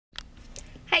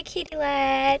Hi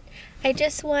Katilette! I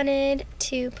just wanted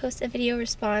to post a video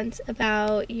response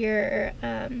about your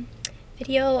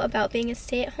video about being a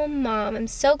stay-at-home mom. I'm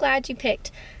so glad you picked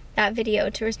that video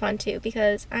to respond to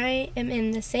because I am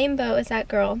in the same boat as that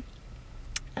girl.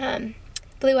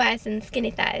 Blue eyes and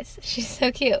skinny thighs. She's so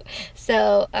cute.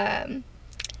 So it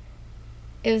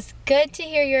was good to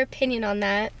hear your opinion on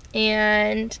that,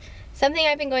 and something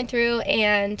I've been going through,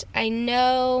 and I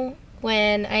know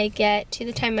when I get to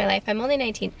the time in my life, I'm only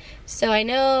 19, so I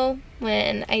know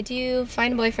when I do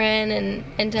find a boyfriend and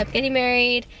end up getting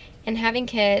married and having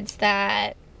kids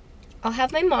that I'll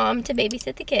have my mom to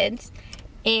babysit the kids.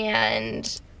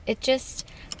 And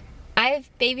I've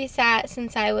babysat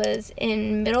since I was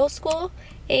in middle school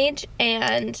age,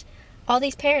 and all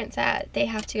these parents that they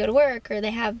have to go to work or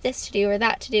they have this to do or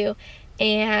that to do,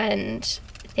 and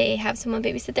they have someone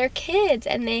babysit their kids,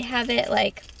 and they have it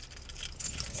like,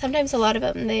 sometimes a lot of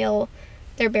them,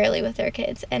 they're barely with their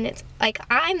kids, and it's like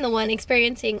I'm the one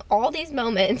experiencing all these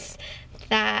moments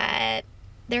that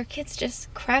their kids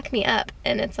just crack me up,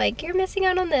 and it's like, you're missing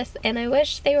out on this, and I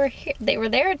wish they were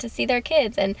there to see their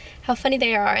kids and how funny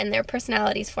they are and their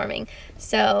personalities forming.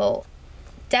 So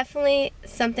definitely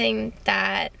something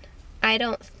that I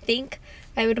don't think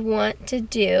I would want to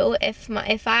do if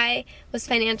I was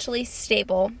financially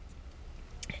stable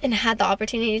and had the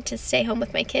opportunity to stay home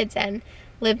with my kids and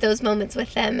live those moments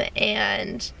with them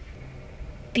and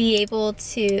be able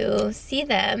to see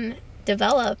them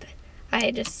develop. I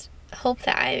just hope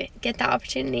that I get that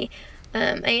opportunity.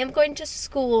 I am going to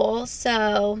school,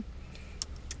 so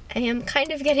I am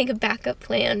kind of getting a backup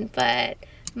plan, but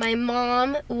my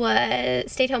mom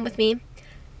stayed home with me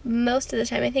most of the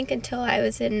time, I think until I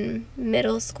was in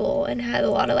middle school, and had a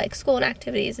lot of like school and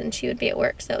activities, and she would be at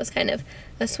work, so it was kind of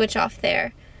a switch off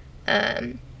there.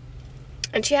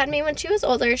 And she had me when she was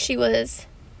older. She was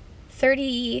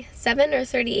 37 or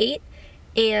 38,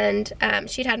 and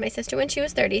she'd had my sister when she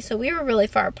was 30, so we were really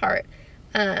far apart.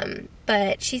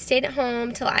 But she stayed at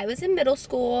home till I was in middle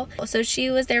school, so she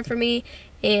was there for me.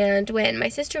 And when my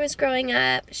sister was growing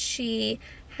up, she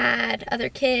had other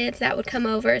kids that would come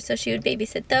over, so she would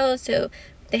babysit those, so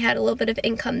they had a little bit of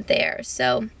income there.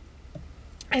 So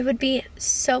I would be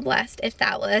so blessed if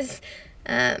that was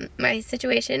my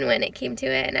situation when it came to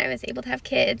it and I was able to have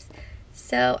kids.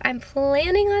 So I'm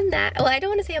planning on that. Well, I don't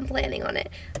want to say I'm planning on it,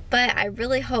 but I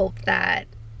really hope that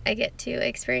I get to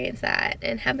experience that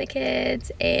and have my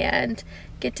kids and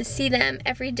get to see them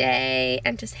every day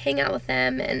and just hang out with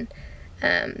them and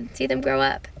see them grow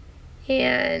up.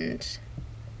 And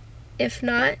if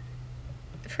not,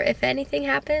 if anything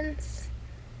happens,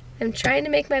 I'm trying to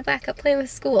make my backup plan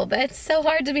with school, but it's so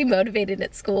hard to be motivated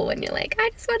at school when you're like, I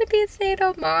just want to be a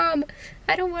stay-at-home mom.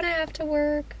 I don't want to have to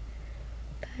work.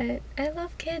 But I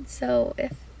love kids, so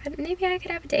maybe I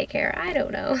could have a daycare. I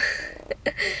don't know.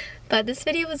 But this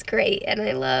video was great, and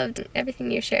I loved everything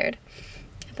you shared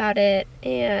about it,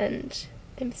 and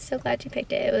I'm so glad you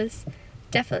picked it. It was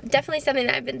definitely something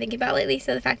that I've been thinking about lately,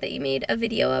 so the fact that you made a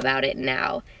video about it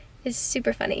now is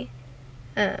super funny.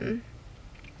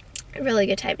 Really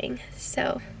good timing.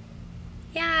 So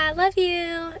yeah, I love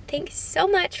you. Thanks so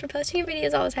much for posting your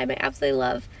videos all the time. I absolutely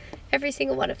love every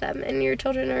single one of them, and your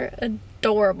children are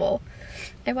adorable.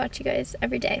 I watch you guys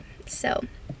every day. So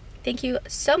thank you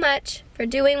so much for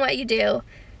doing what you do.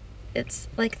 It's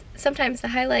like sometimes the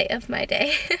highlight of my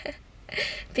day.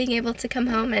 Being able to come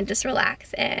home and just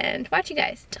relax and watch you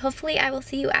guys. Hopefully I will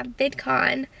see you at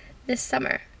VidCon this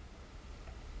summer.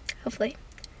 Hopefully.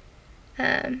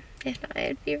 If not,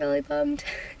 I'd be really bummed.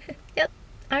 Yep.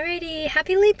 Alrighty,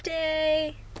 happy Leap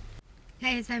Day!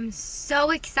 Guys, I'm so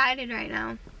excited right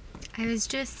now. I was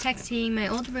just texting my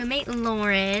old roommate,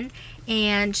 Lauren,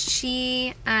 and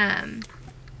she, I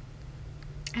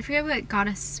forget what got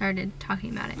us started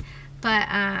talking about it, but,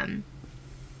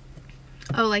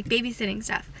 oh, like babysitting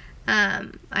stuff.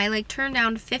 I like turned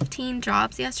down 15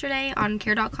 jobs yesterday on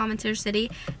care.com in Cedar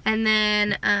City, and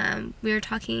then, we were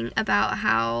talking about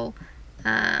how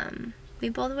we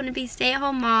both want to be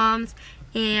stay-at-home moms,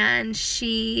 and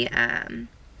she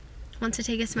wants to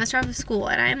take a semester off of school,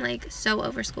 and I'm like so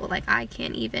over school, like I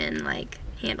can't even like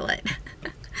handle it.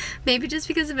 Maybe just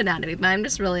because of anatomy, but I'm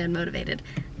just really unmotivated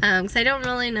because I don't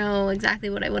really know exactly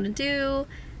what I want to do.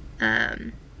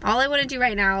 All I want to do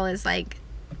right now is like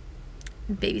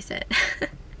babysit.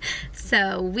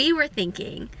 So we were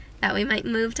thinking that we might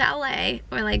move to LA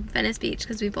or like Venice Beach,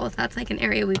 because that's like an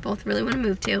area we both really want to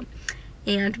move to.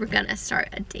 And we're gonna start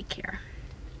a daycare.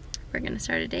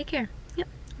 Yep,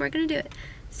 we're gonna do it.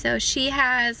 So she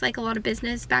has like a lot of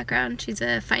business background. She's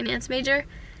a finance major,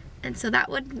 and so that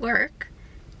would work.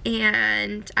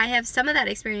 And I have some of that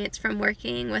experience from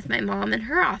working with my mom in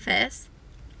her office.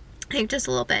 I think just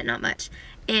a little bit, not much.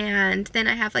 And then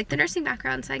I have like the nursing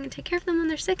background, so I can take care of them when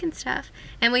they're sick and stuff.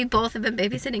 And we both have been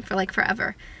babysitting for like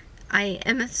forever. I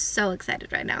am so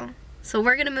excited right now. So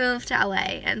we're gonna move to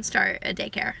LA and start a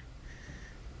daycare.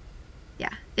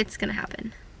 Yeah, it's gonna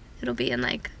happen. It'll be in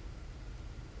like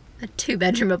a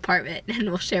 2-bedroom apartment, and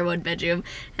we'll share 1 bedroom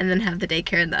and then have the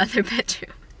daycare in the other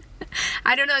bedroom.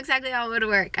 I don't know exactly how it would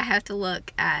work. I have to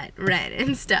look at rent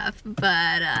and stuff,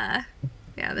 but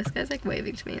yeah, this guy's like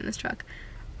waving to me in this truck.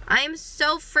 I am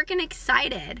so freaking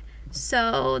excited.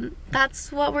 So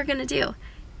that's what we're gonna do.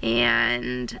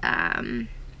 And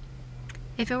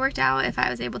if it worked out, if I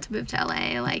was able to move to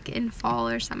LA like in fall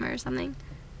or summer or something,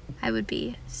 I would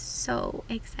be so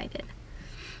excited.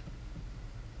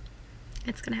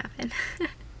 It's gonna happen.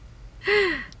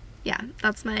 Yeah,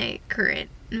 that's my current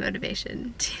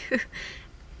motivation to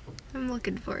I'm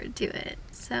looking forward to it.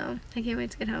 So I can't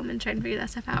wait to get home and try and figure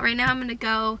that stuff out. Right now I'm gonna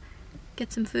go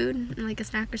get some food and like a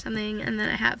snack or something, and then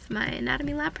I have my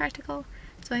anatomy lab practical,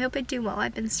 so I hope I do well.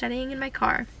 I've been studying in my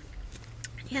car,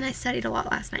 and I studied a lot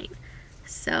last night,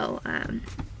 so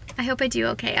I hope I do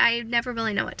okay. I never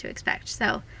really know what to expect,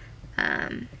 so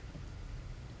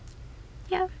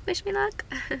yeah, wish me luck.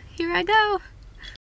 Here I go.